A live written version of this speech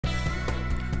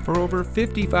For over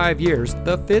 55 years,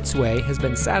 the Fitzway has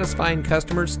been satisfying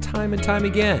customers time and time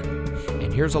again.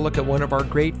 And here's a look at one of our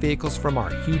great vehicles from our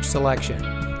huge selection,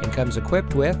 and comes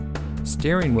equipped with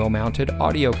steering wheel mounted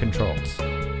audio controls,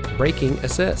 braking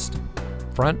assist,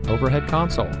 front overhead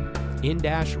console,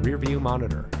 in-dash rear view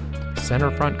monitor,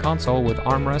 center front console with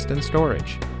armrest and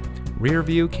storage, rear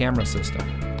view camera system,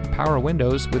 power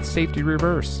windows with safety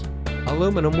reverse,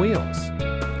 aluminum wheels,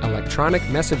 electronic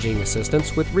messaging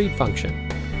assistance with read function,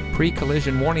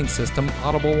 pre-collision warning system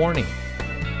audible warning.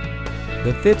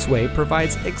 The Fitzway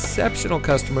provides exceptional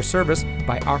customer service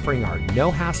by offering our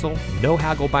no-hassle,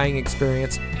 no-haggle buying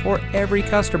experience for every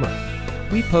customer.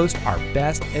 We post our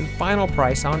best and final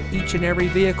price on each and every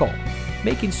vehicle,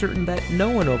 making certain that no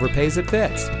one overpays at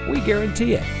Fitz. We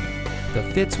guarantee it. The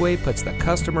Fitzway puts the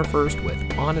customer first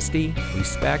with honesty,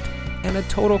 respect, and a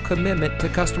total commitment to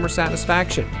customer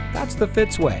satisfaction. That's the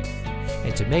Fitzway.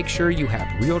 And to make sure you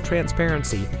have real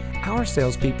transparency, our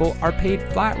salespeople are paid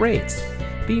flat rates.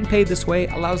 Being paid this way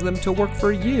allows them to work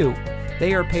for you.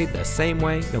 They are paid the same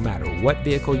way no matter what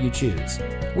vehicle you choose.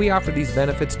 We offer these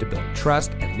benefits to build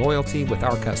trust and loyalty with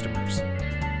our customers.